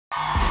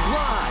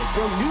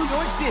From New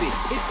York City,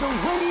 it's the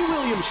Wendy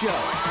Williams Show.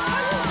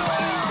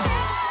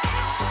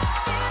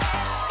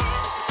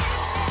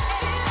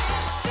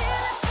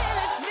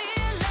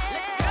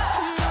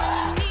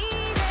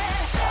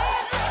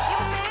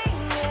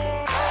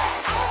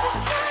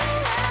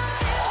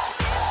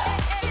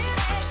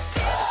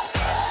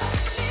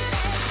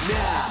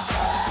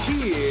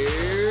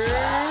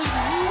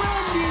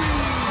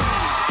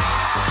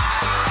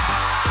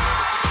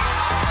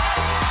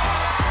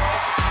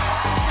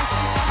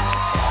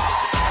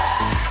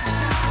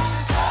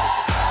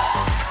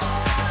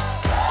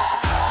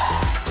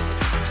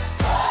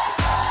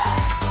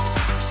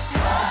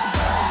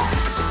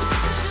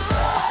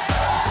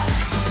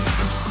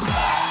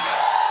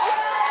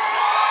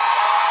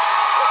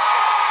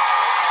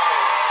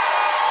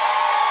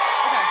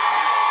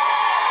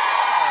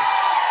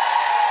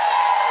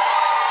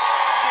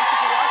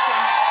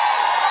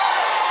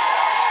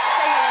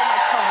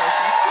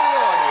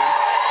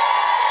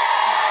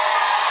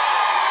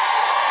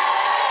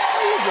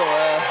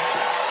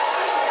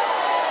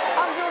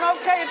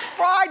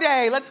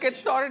 Let's get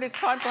started. It's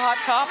time for Hot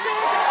Topics.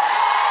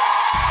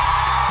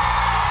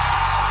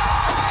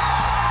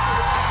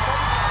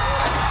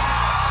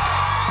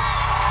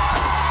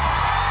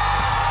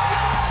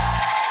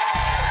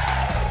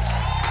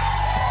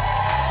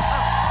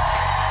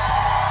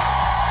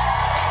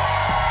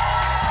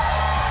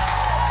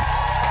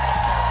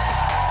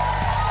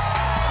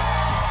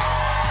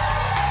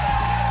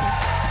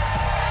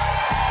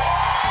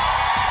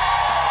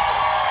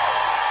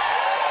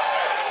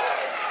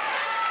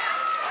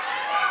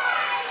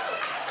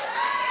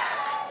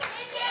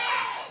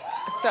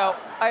 So,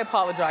 I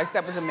apologize,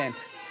 that was a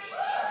mint.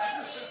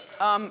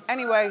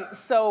 Anyway,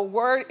 so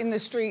word in the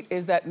street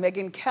is that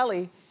Megyn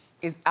Kelly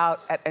is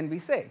out at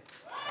NBC.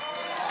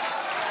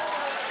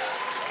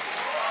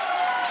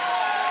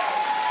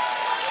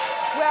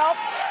 Well,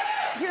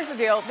 here's the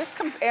deal. This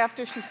comes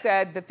after she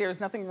said that there's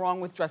nothing wrong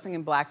with dressing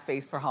in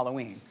blackface for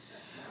Halloween,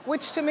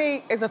 which to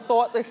me is a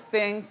thoughtless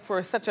thing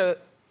for such a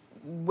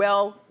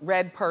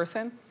well-read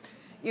person.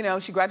 You know,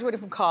 she graduated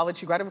from college,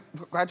 she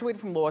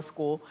graduated from law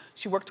school,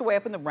 she worked her way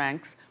up in the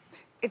ranks.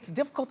 It's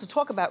difficult to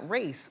talk about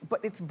race, but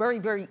it's very,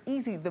 very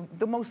easy.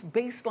 The most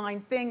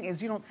baseline thing is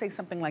you don't say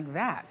something like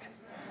that.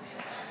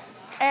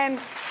 And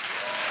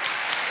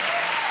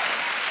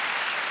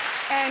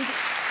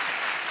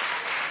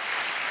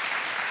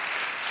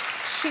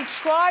she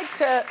tried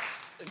to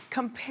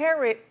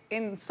compare it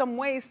in some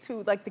ways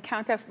to like the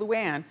Countess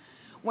Luann,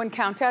 when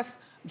Countess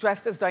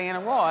dressed as Diana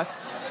Ross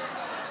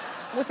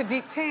with a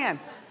deep tan.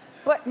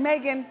 But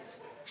Megyn,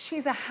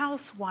 she's a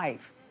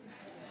housewife.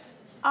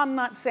 I'm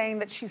not saying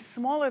that she's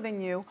smaller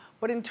than you,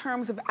 but in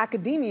terms of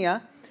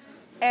academia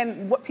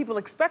and what people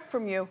expect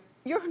from you,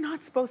 you're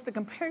not supposed to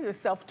compare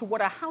yourself to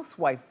what a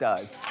housewife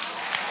does.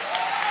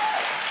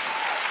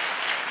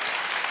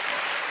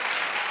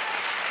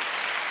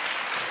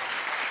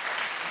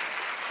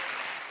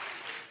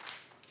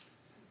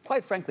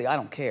 Quite frankly, I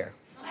don't care.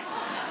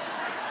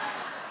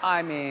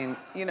 I mean,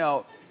 you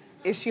know,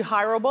 is she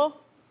hireable?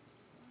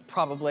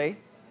 Probably.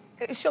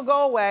 She'll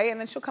go away and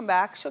then she'll come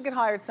back. She'll get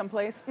hired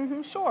someplace.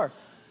 Sure.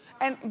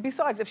 And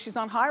besides, if she's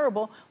not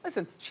hireable,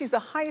 listen, she's the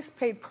highest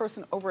paid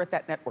person over at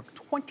that network,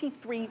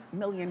 $23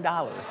 million.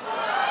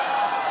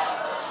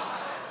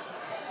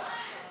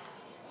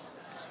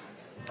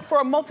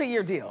 For a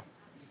multi-year deal.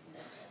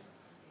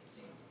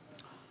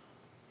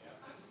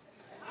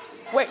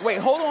 Wait,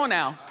 hold on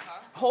now.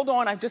 Hold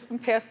on, I've just been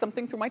passed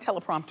something through my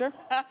teleprompter.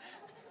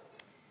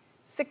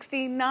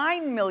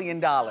 $69 million.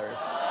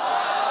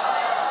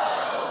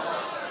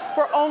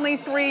 For only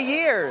 3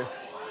 years.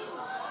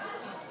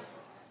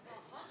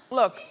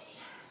 Look,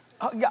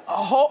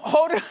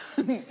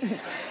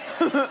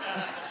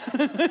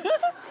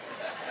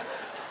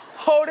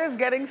 Hoda's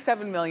getting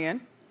 $7 million.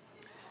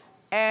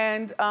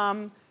 And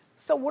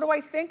so what do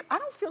I think? I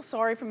don't feel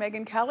sorry for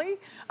Megyn Kelly.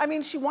 I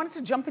mean, she wanted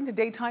to jump into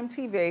daytime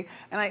TV,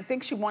 and I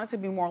think she wanted to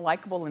be more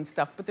likable and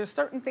stuff, but there's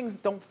certain things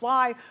that don't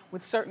fly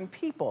with certain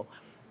people.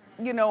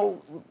 You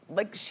know,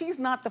 like, she's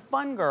not the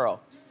fun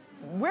girl.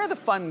 We're the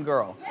fun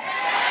girl.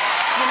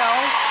 You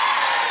know?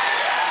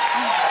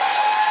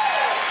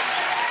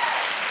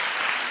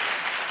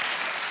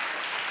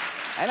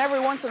 And every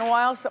once in a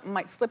while, something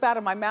might slip out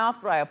of my mouth,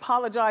 but I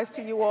apologize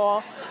to you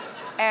all.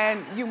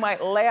 And you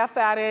might laugh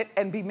at it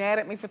and be mad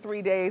at me for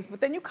 3 days, but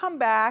then you come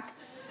back,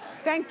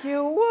 thank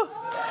you.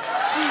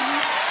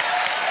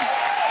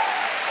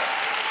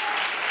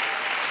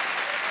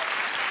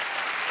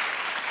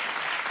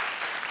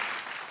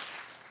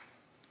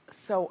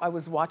 So I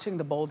was watching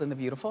The Bold and the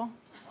Beautiful.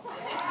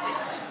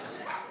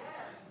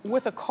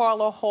 With a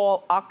Carla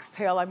Hall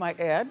oxtail, I might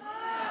add.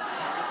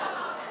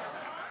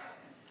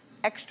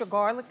 Extra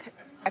garlic,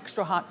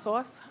 extra hot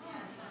sauce.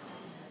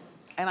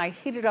 And I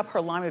heated up her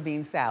lima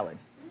bean salad.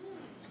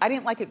 I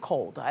didn't like it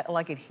cold. I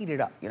like it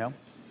heated up, you know?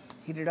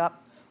 Heat it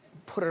up,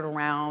 put it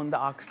around the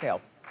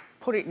oxtail.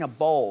 Put it in a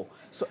bowl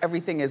so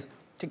everything is,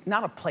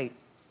 not a plate,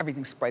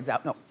 everything spreads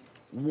out. No,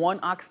 one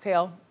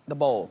oxtail, the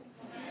bowl.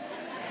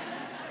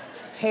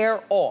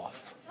 Hair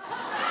off.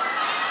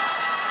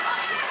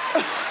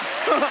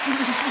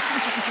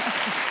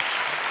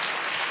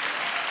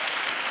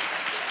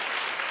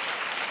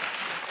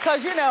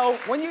 Because, you know,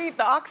 when you eat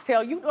the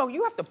oxtail, you know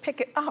you have to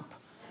pick it up,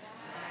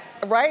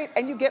 right?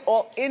 And you get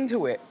all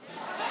into it.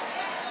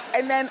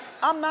 And then,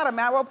 I'm not a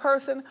marrow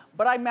person,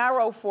 but I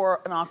marrow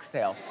for an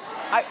oxtail.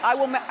 I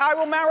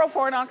will marrow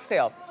for an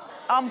oxtail.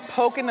 I'm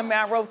poking the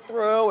marrow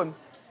through, and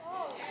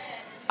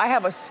I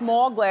have a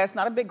small glass,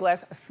 not a big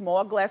glass, a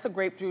small glass of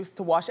grape juice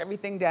to wash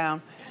everything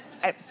down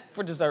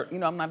for dessert. You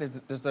know, I'm not a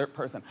dessert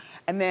person.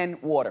 And then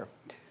water.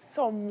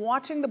 So I'm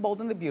watching The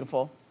Bold and the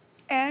Beautiful,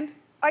 and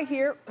I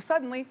hear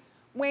suddenly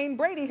Wayne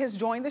Brady has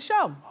joined the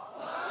show.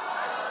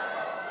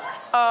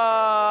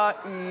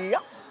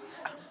 Yep.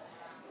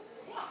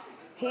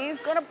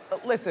 He's gonna,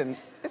 listen,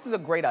 this is a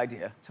great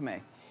idea to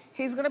me.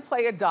 He's gonna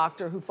play a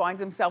doctor who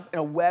finds himself in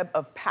a web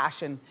of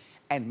passion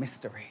and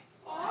mystery.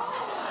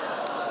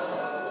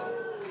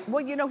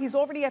 Well, you know, he's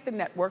already at the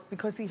network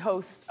because he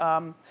hosts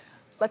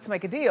Let's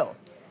Make a Deal,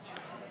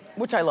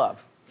 which I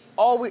love.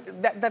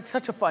 That's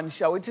such a fun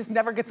show. It just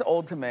never gets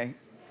old to me.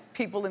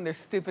 People in their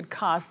stupid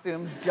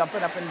costumes,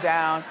 jumping up and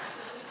down.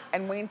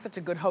 And Wayne's such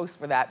a good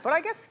host for that. But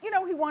I guess, you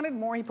know, he wanted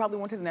more. He probably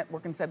went to the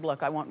network and said,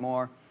 look, I want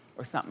more,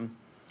 or something.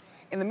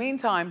 In the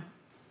meantime,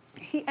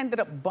 he ended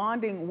up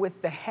bonding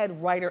with the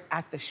head writer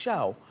at the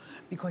show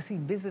because he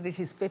visited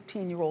his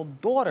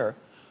 15-year-old daughter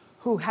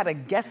who had a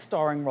guest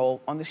starring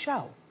role on the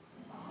show.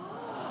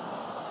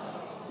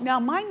 Now,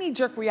 my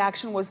knee-jerk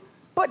reaction was,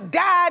 but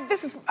Dad,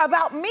 this is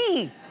about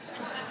me.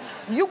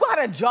 You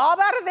got a job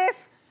out of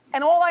this?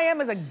 And all I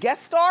am is a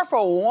guest star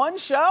for one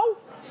show?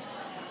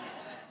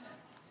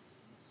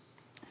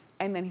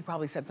 And then he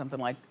probably said something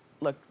like,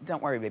 look,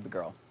 don't worry, baby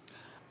girl.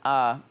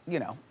 You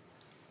know,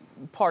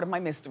 part of my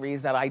mystery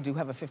is that I do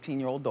have a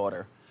 15-year-old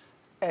daughter,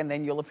 and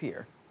then you'll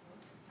appear.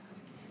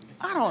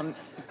 I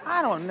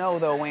don't know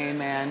though, Wayne,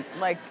 man.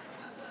 Like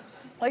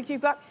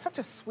you've got such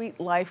a sweet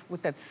life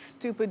with that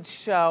stupid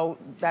show,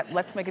 that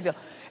Let's Make a Deal.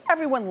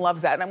 Everyone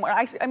loves that, and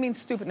I mean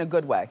stupid in a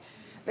good way.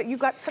 That you've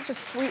got such a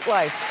sweet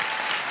life.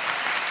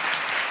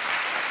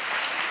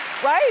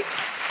 Right?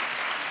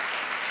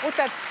 With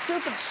that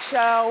stupid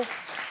show.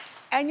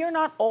 And you're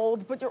not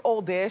old, but you're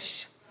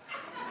oldish.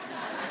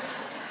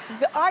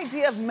 The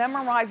idea of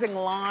memorizing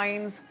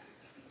lines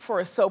for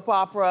a soap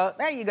opera,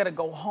 now you gotta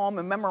go home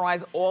and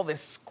memorize all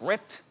this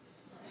script.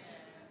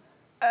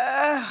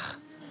 Ugh.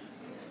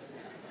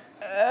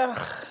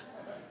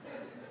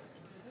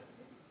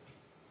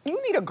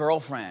 You need a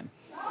girlfriend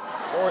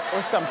or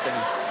something.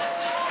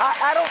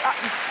 I don't,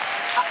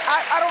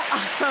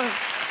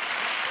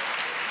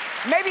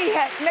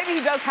 maybe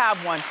he does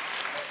have one.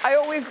 I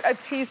always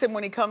tease him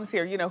when he comes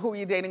here, you know, who are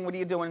you dating, what are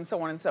you doing, and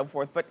so on and so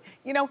forth. But,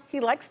 you know,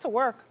 he likes to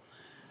work.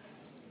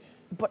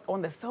 But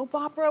on the soap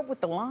opera with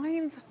the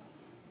lines,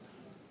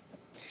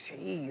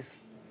 jeez.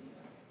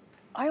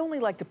 I only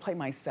like to play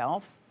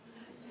myself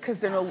because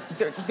there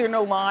are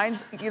no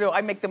lines. You know,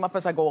 I make them up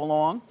as I go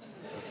along,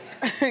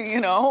 you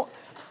know.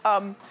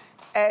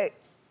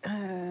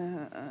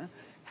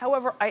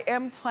 However, I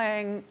am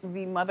playing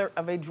the mother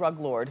of a drug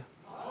lord.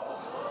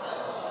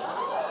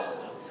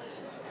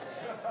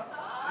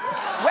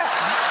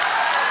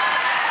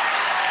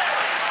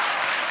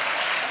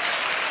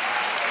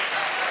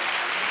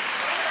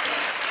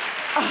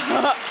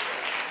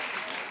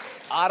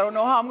 I don't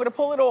know how I'm gonna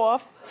pull it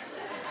off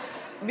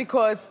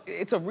because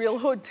it's a real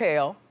hood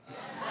tale.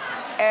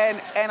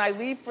 And I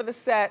leave for the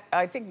set,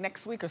 I think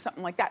next week or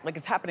something like that. Like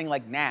it's happening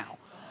like now.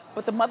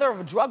 But the mother of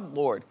a drug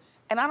lord.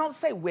 And I don't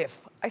say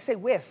whiff, I say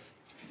whiff.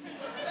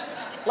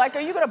 Like,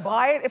 are you gonna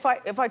buy it if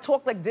I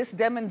talk like this,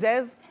 dem and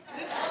zez?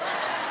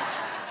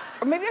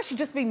 Or maybe I should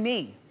just be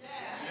me.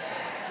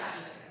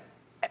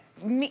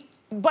 Me,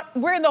 but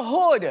we're in the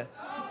hood.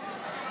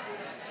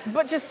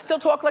 But just still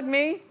talk like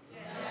me?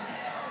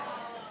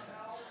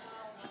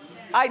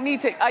 I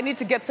need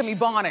to get some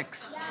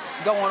ebonics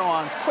going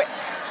on quick.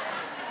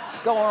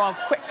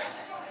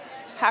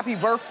 Happy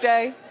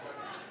birthday.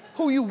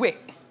 Who you with?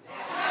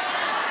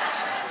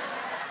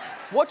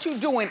 What you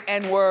doing,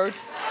 N-word?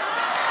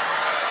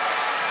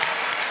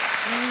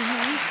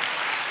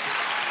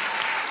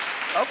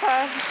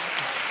 Okay.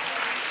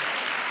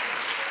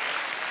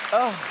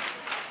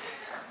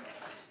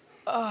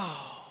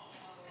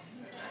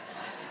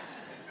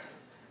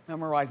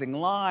 Memorizing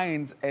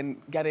lines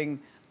and getting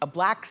a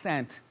black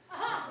scent.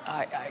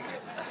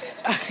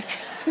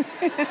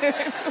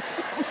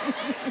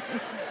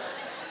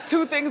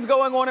 Two things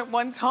going on at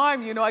one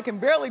time, you know, I can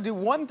barely do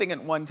one thing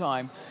at one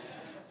time.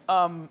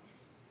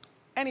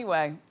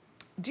 Anyway,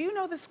 do you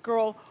know this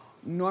girl,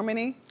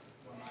 Normani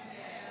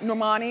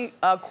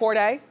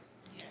Korday?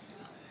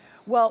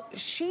 Well,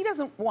 she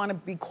doesn't want to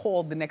be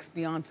called the next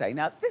Beyoncé.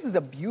 Now, this is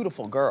a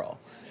beautiful girl.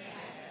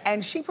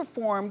 And she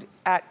performed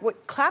at,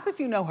 clap if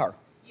you know her.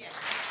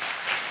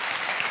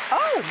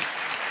 Oh,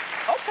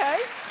 okay.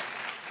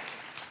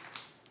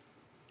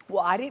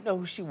 Well, I didn't know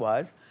who she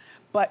was,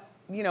 but,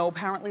 you know,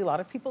 apparently a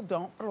lot of people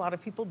don't, but a lot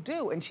of people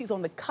do. And she's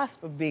on the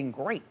cusp of being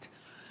great.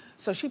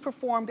 So she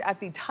performed at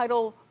the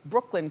Tidal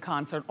Brooklyn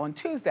concert on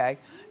Tuesday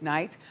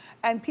night,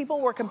 and people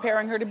were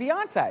comparing her to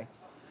Beyonce.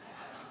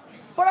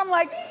 But I'm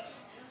like,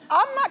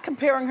 I'm not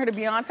comparing her to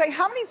Beyonce.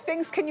 How many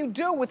things can you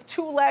do with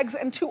 2 legs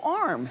and 2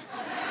 arms?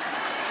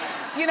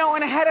 You know,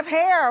 and a head of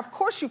hair. Of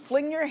course you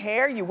fling your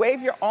hair, you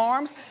wave your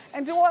arms,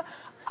 and do a,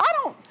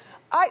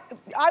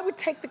 I would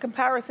take the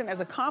comparison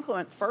as a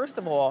compliment, first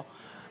of all,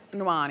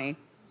 Normani,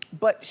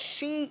 but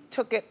she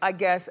took it, I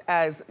guess,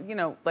 as, you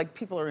know, like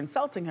people are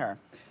insulting her.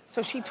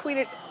 So she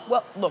tweeted,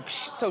 well, look,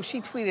 so she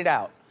tweeted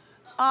out,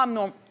 I'm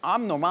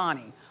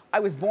Normani.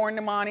 I was born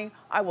Normani,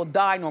 I will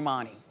die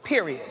Normani,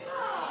 period.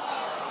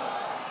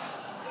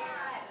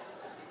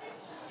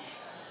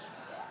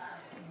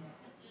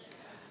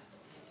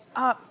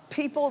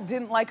 People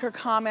didn't like her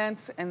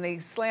comments and they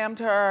slammed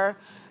her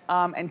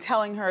and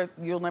telling her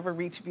you'll never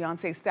reach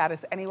Beyonce's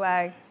status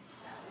anyway.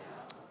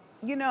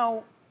 You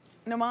know,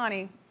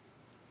 Normani,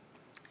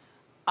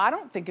 I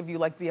don't think of you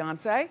like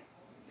Beyonce.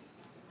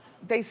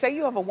 They say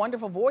you have a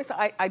wonderful voice.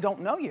 I don't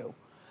know you,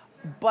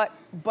 but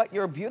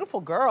you're a beautiful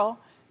girl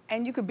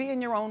and you could be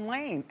in your own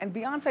lane. And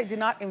Beyonce did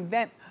not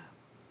invent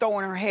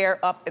throwing her hair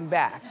up and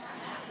back.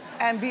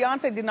 And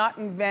Beyonce did not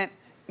invent,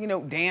 you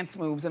know, dance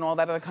moves and all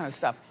that other kind of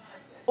stuff.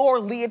 Or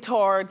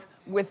leotards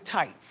with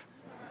tights,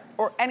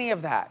 or any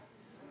of that.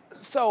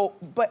 So,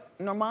 but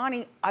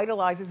Normani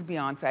idolizes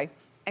Beyonce,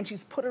 and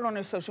she's put it on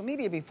her social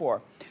media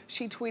before.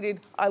 She tweeted,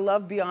 I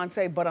love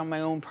Beyonce, but I'm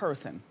my own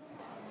person.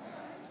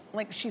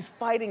 Like, she's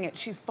fighting it,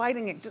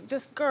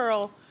 just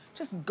girl,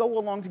 just go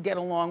along to get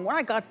along. When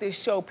I got this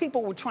show,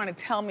 people were trying to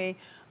tell me,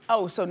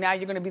 oh, so now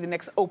you're gonna be the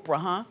next Oprah,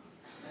 huh?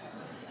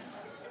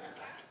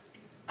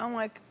 I'm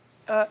like,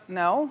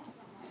 no.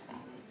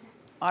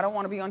 I don't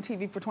want to be on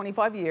TV for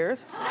 25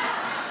 years,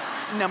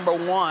 number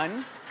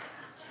 1.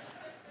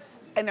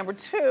 And number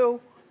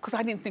 2, because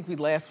I didn't think we'd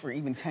last for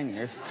even 10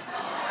 years.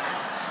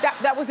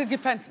 That was a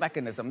defense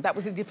mechanism. That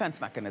was a defense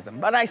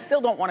mechanism. But I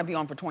still don't want to be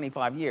on for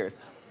 25 years.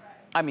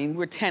 I mean,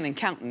 we're 10 and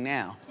counting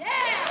now. Yeah!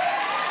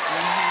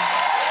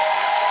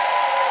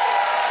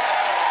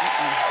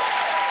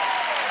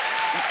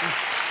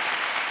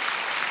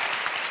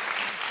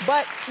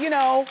 But, you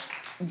know,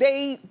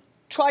 they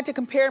tried to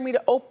compare me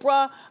to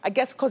Oprah, I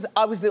guess because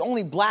I was the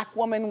only black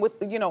woman with,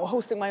 you know,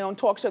 hosting my own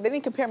talk show. They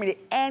didn't compare me to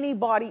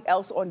anybody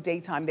else on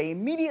daytime. They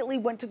immediately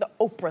went to the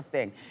Oprah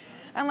thing.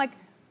 And I'm like,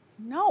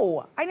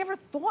 no, I never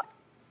thought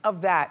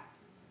of that,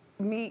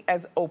 me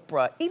as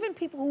Oprah. Even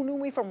people who knew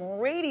me from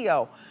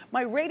radio,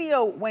 my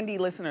radio Wendy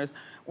listeners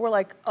were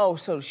like, oh,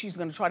 so she's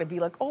gonna try to be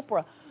like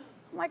Oprah.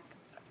 I'm like,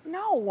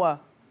 no,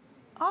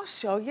 I'll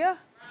show you.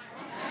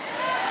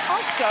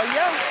 I'll show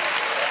you.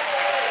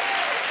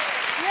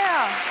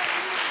 Yeah.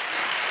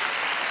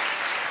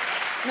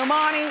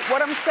 Normani,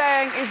 what I'm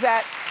saying is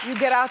that you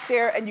get out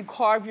there and you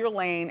carve your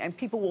lane, and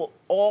people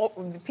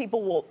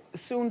will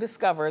soon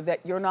discover that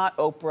you're not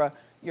Oprah,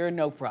 you're an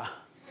Oprah.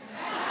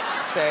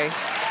 See?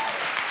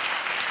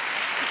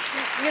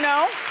 You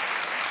know?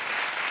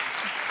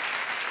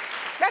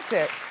 That's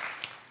it.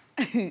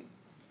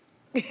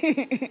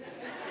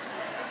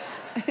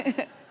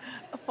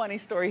 A funny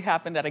story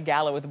happened at a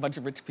gala with a bunch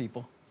of rich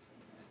people.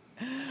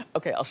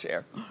 Okay, I'll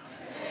share.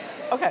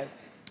 Okay.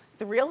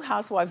 The Real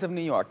Housewives of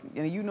New York,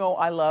 you know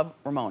I love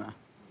Ramona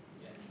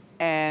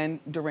and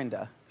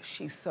Dorinda.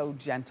 She's so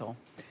gentle.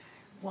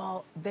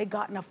 Well, they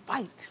got in a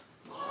fight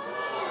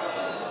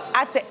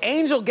at the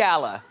Angel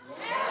Gala.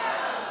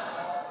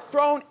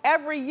 Thrown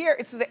every year.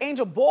 It's the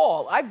Angel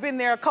Ball. I've been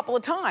there a couple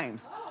of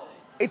times.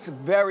 It's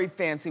very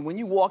fancy. When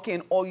you walk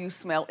in, all you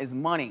smell is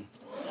money.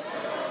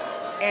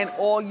 And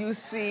all you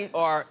see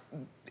are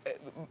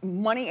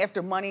money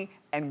after money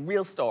and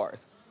real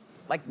stars,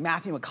 like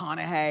Matthew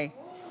McConaughey.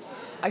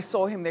 I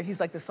saw him there. He's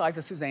like the size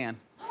of Suzanne.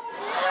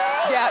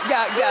 Yeah.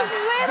 That's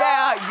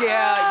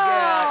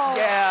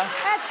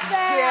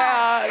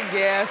bad.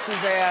 Yeah,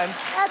 Suzanne.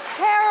 That's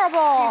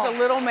terrible. He's a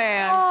little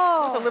man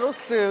with a little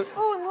suit.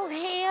 Oh, and little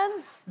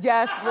hands.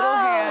 Yes, little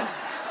hands.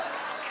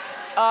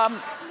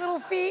 Little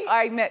feet.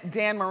 I met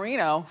Dan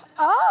Marino.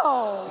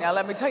 Oh. Now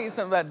let me tell you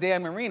something about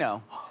Dan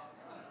Marino.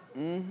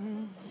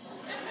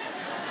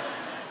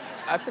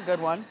 That's a good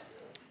one.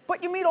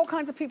 But you meet all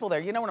kinds of people there.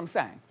 You know what I'm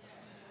saying?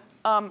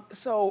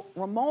 So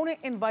Ramona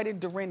invited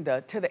Dorinda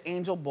to the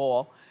Angel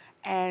Ball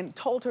and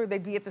told her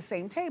they'd be at the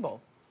same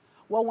table.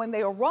 Well, when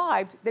they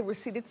arrived, they were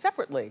seated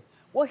separately.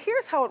 Well,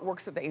 here's how it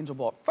works at the Angel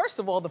Ball. First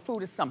of all, the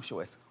food is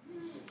sumptuous.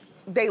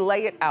 They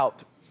lay it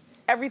out.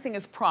 Everything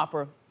is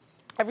proper.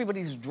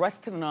 Everybody's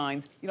dressed to the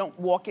nines. You don't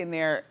walk in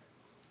there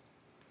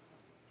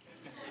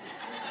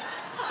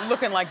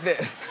looking like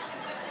this.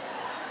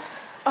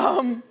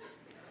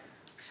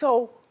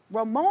 So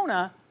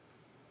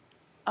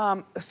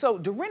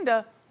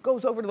Dorinda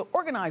goes over to the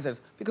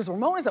organizers because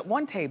Ramona's at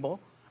one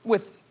table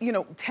with,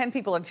 10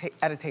 people at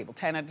a table,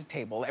 10 at a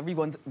table.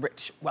 Everyone's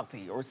rich,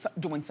 wealthy, or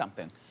doing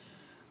something.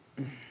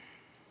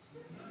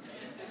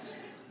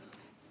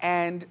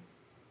 And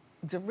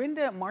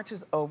Dorinda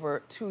marches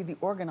over to the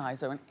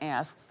organizer and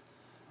asks,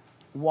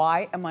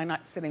 why am I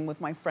not sitting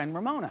with my friend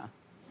Ramona?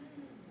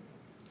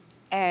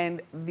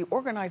 And the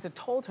organizer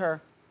told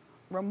her,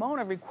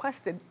 Ramona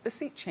requested the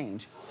seat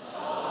change.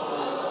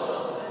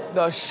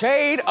 The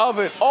shade of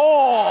it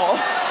all.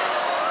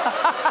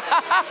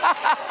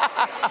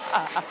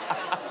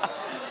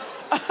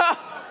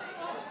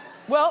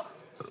 Well,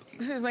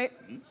 excuse me.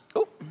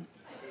 Oop.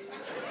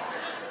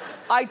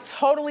 I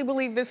totally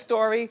believe this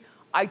story.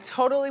 I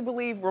totally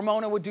believe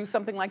Ramona would do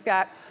something like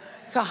that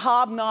to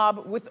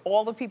hobnob with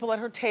all the people at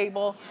her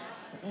table.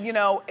 You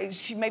know,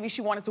 maybe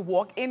she wanted to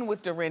walk in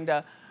with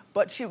Dorinda,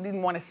 but she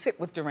didn't want to sit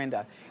with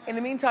Dorinda. In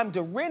the meantime,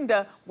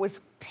 Dorinda was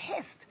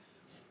pissed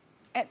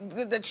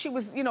that she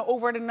was, you know,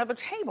 over at another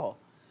table.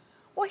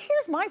 Well,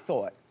 here's my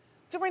thought.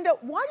 Dorinda,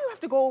 why do you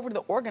have to go over to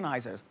the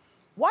organizers?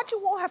 Why'd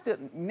you all have to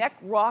neck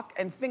rock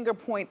and finger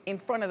point in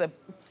front of the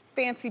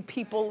fancy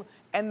people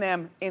and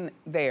them in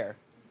there?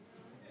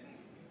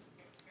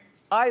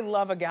 I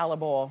love a gala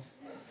ball.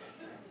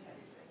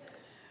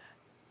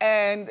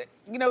 And,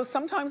 you know,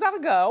 sometimes I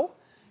would go,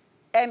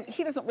 and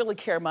he doesn't really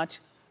care much.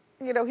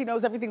 You know, he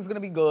knows everything's gonna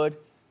be good,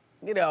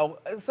 you know,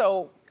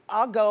 so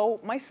I'll go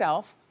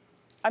myself.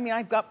 I mean,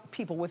 I've got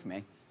people with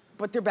me,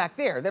 but they're back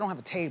there. They don't have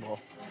a table,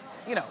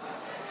 you know.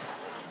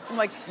 I'm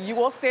like,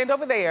 you all stand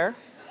over there,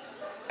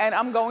 and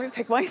I'm going to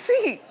take my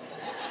seat.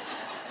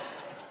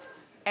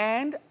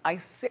 And I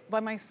sit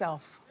by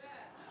myself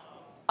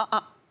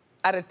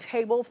at a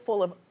table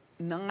full of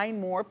 9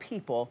 more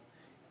people,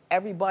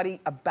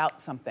 everybody about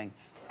something.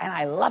 And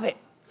I love it.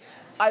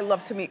 I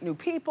love to meet new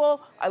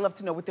people. I love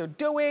to know what they're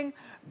doing.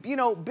 You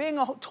know, being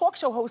a talk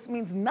show host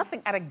means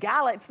nothing at a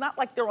gala. It's not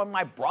like they're on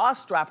my bra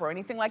strap or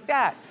anything like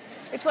that.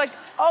 It's like,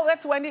 oh,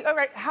 that's Wendy. All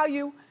right, how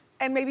you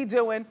and maybe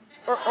doing?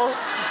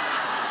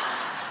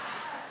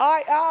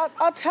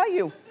 I'll tell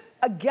you,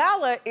 a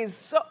gala is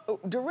so,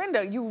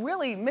 Dorinda, you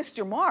really missed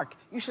your mark.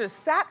 You should have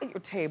sat at your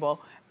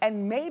table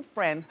and made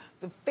friends,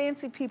 the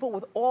fancy people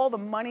with all the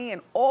money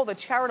and all the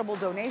charitable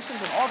donations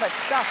and all that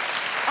stuff.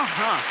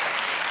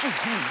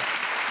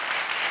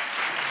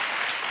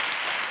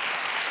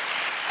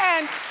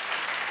 And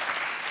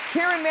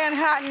here in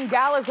Manhattan,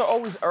 galas are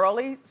always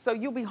early, so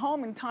you'll be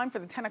home in time for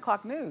the 10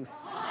 o'clock news.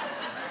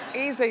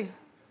 Easy.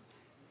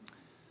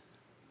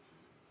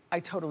 I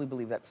totally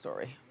believe that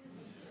story.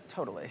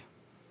 Totally.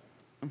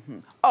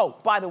 Oh,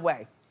 by the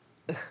way,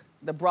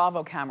 the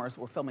Bravo cameras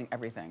were filming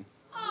everything.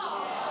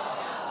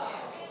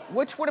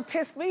 Which would have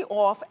pissed me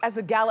off as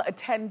a gala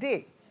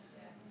attendee.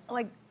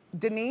 Like,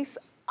 Denise,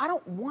 I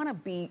don't want to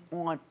be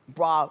on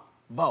Bravo.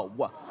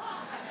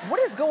 What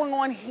is going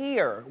on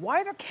here?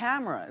 Why are there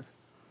cameras?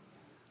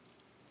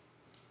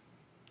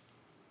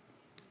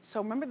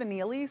 So remember the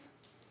Neelys?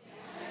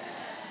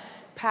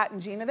 Pat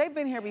and Gina, they've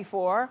been here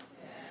before.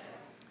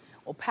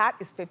 Well, Pat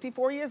is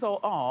 54 years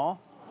old. Aw.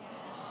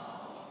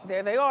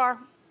 There they are,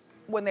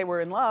 when they were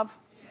in love.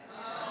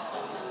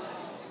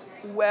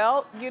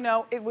 Well, you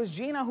know, it was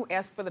Gina who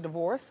asked for the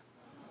divorce,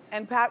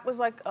 and Pat was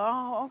like,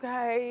 oh,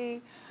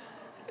 okay.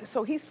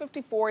 So he's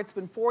 54, it's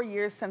been 4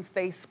 years since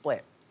they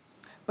split.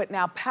 But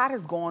now Pat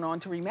has gone on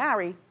to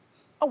remarry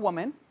a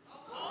woman.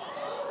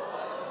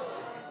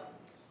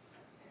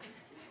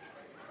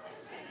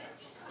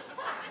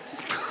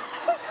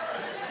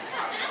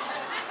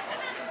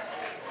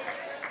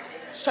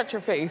 Shut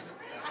your face.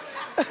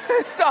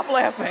 Stop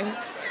laughing.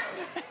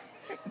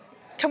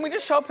 Can we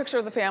just show a picture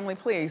of the family,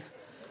 please?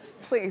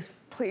 Please,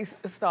 please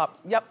stop.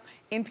 Yep,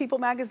 in People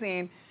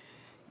magazine,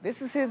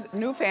 this is his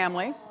new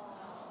family.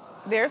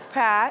 There's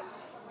Pat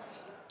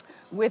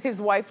with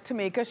his wife,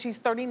 Tamika. She's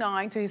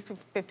 39 to he's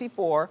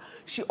 54.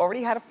 She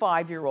already had a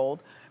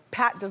 5-year-old.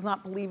 Pat does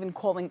not believe in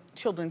calling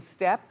children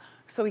step,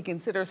 so he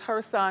considers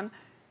her son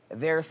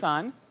their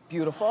son.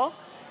 Beautiful.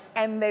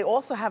 And they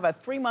also have a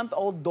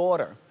 3-month-old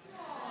daughter.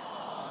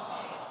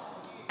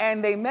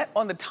 And they met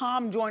on the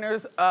Tom Joyner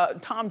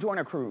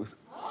cruise.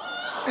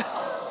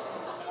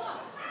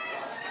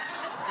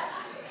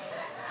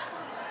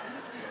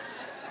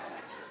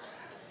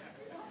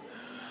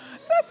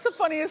 That's the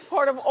funniest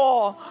part of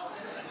all.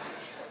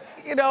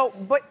 You know,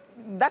 but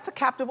that's a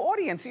captive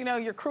audience. You know,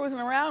 you're cruising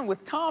around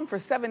with Tom for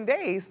 7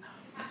 days.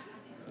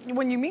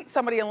 When you meet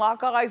somebody and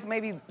lock eyes,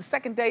 maybe the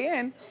second day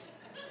in,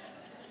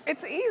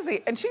 it's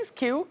easy. And she's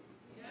cute.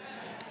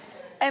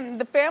 And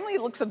the family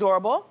looks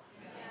adorable.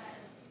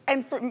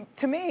 And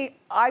to me,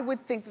 I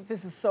would think that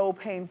this is so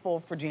painful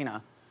for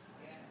Gina.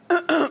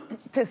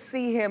 To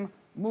see him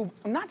move,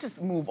 not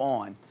just move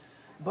on,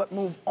 but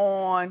move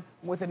on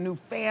with a new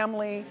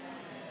family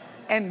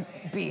and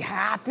be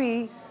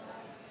happy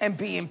and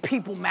be in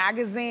People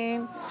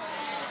magazine.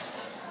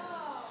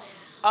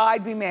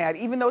 I'd be mad,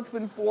 even though it's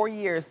been 4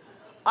 years.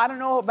 I don't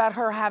know about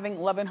her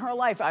having love in her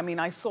life. I mean,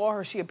 I saw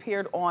her, she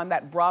appeared on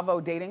that Bravo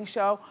dating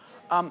show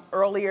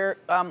earlier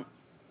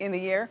in the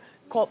year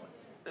called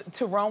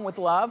To Rome with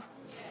Love.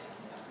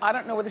 I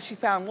don't know whether she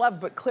found love,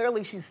 but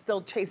clearly she's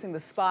still chasing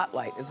the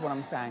spotlight, is what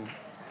I'm saying.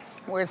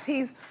 Whereas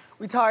he's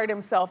retired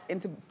himself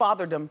into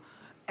fatherdom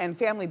and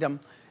familydom,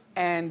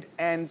 and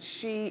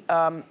she,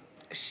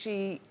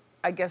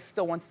 I guess,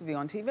 still wants to be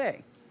on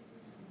TV.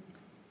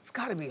 It's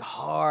gotta be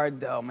hard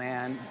though,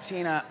 man.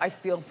 Gina, I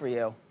feel for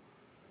you.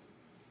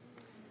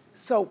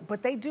 So,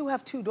 but they do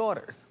have 2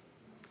 daughters,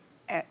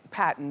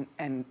 Pat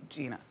and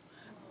Gina.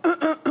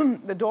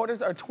 The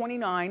daughters are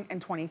 29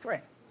 and 23.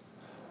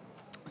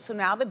 So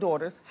now the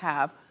daughters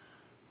have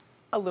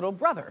a little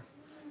brother,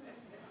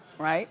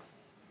 right?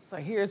 So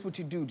here's what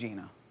you do,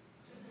 Gina.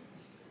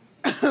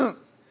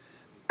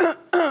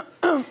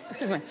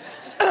 Excuse me.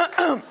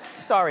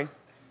 Sorry.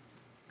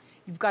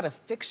 You've got to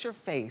fix your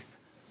face.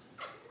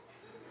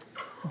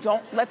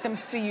 Don't let them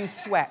see you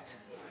sweat.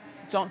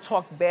 Don't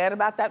talk bad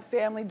about that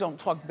family. Don't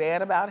talk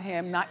bad about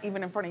him, not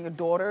even in front of your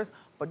daughters.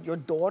 But your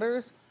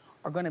daughters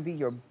are gonna be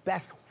your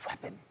best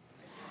weapon.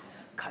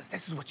 Because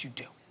this is what you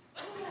do.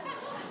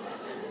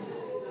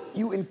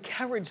 You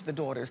encourage the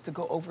daughters to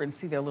go over and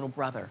see their little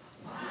brother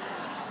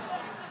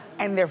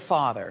and their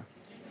father.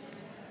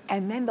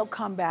 And then they'll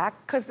come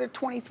back because they're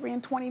 23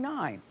 and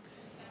 29.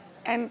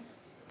 And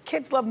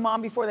kids love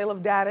mom before they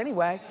love dad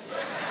anyway.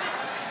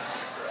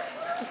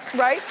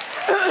 Right?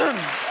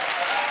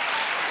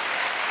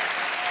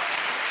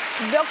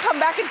 They'll come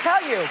back and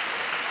tell you,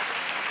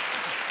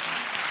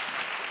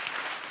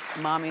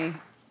 Mommy,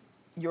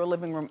 your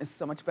living room is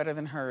so much better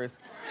than hers.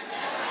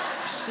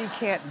 She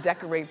can't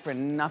decorate for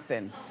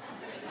nothing.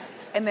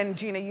 And then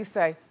Gina, you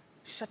say,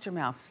 shut your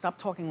mouth, stop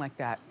talking like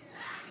that.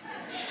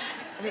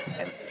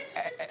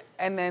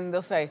 And then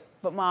they'll say,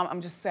 but Mom,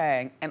 I'm just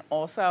saying. And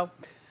also,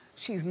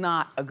 she's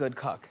not a good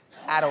cook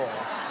at all.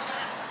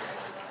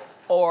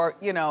 Or,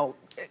 you know,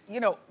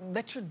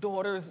 let your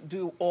daughters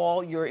do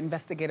all your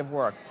investigative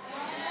work.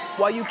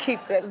 While you keep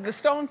the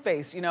stone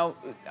face, you know,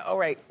 all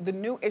right, the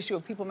new issue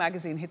of People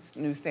magazine hits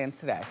newsstands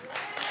today.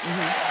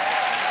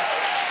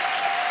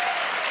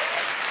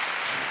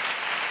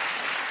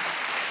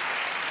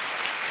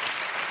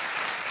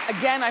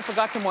 Again, I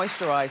forgot to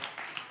moisturize.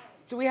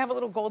 Do we have a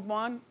little Gold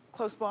Bond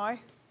close by?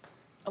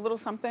 A little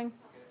something?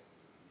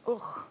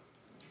 Ugh.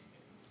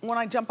 When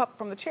I jump up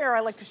from the chair, I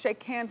like to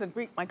shake hands and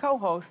greet my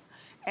co-host.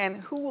 And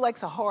who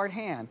likes a hard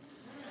hand?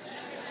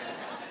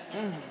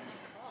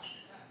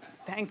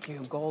 Thank you,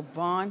 Gold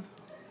Bond.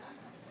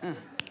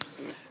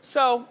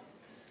 So,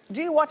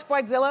 do you watch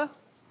Bridezilla?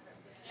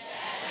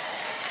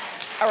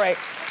 All right.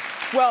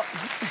 Well,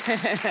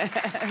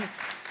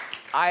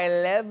 I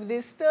love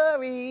this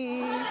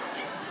story.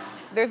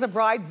 There's a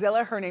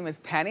Bridezilla, her name is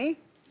Penny,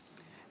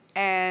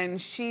 and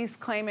she's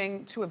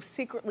claiming to have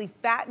secretly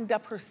fattened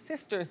up her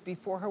sisters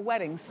before her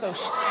wedding. So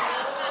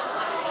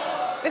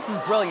this is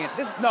brilliant.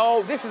 This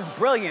is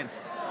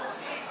brilliant.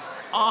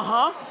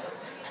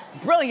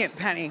 Brilliant,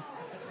 Penny.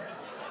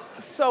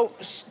 So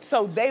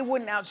they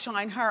wouldn't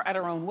outshine her at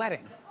her own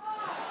wedding.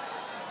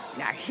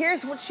 Now,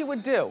 here's what she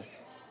would do.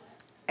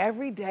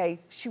 Every day,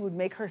 she would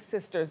make her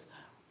sisters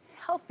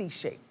healthy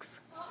shakes.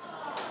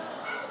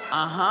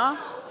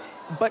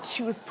 But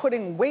she was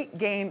putting weight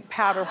gain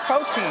powder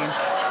protein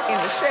in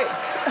the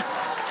shakes.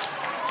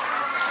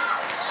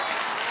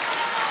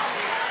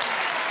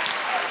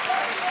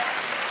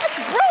 That's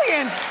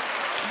brilliant.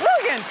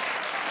 Brilliant.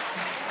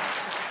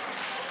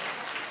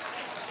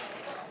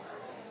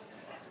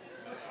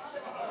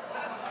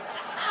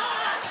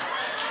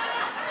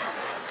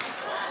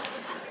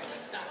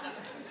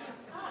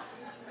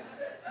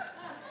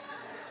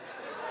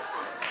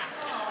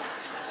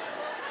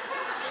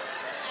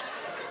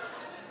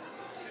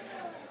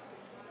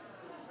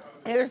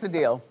 Here's the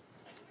deal.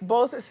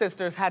 Both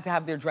sisters had to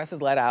have their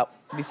dresses let out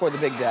before the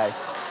big day.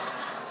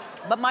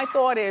 But my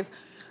thought is,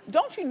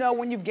 don't you know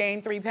when you've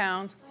gained 3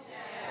 pounds?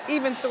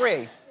 Even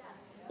 3.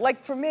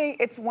 Like for me,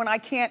 it's when I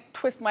can't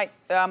twist my,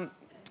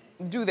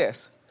 do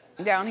this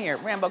down here.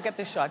 Rambo, get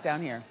this shot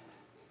down here.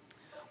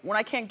 When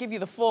I can't give you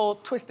the full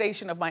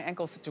twistation of my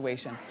ankle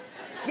situation.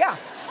 Yeah,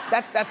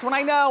 that's when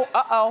I know,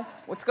 uh-oh,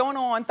 what's going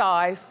on,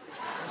 thighs?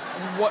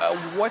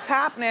 What's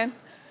happening?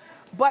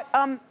 But,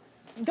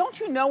 don't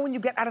you know when you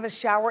get out of the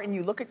shower and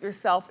you look at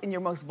yourself in your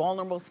most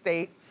vulnerable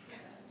state?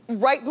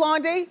 Right,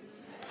 Blondie?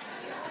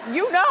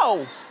 You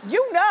know.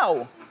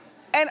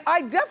 And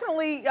I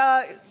definitely,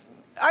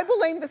 I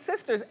blame the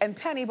sisters. And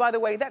Penny, by the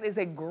way, that is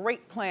a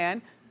great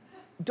plan.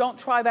 Don't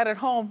try that at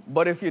home,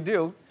 but if you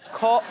do,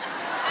 call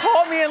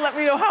me and let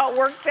me know how it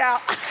worked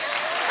out.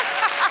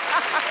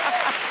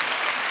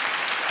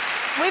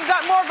 We've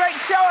got more great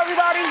show,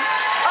 everybody.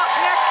 Up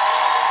next,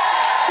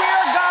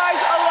 Queer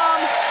Guys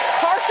alum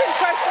Carson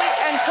Presley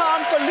and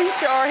Tom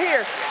Felicia are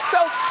here. So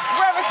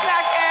grab a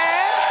snack and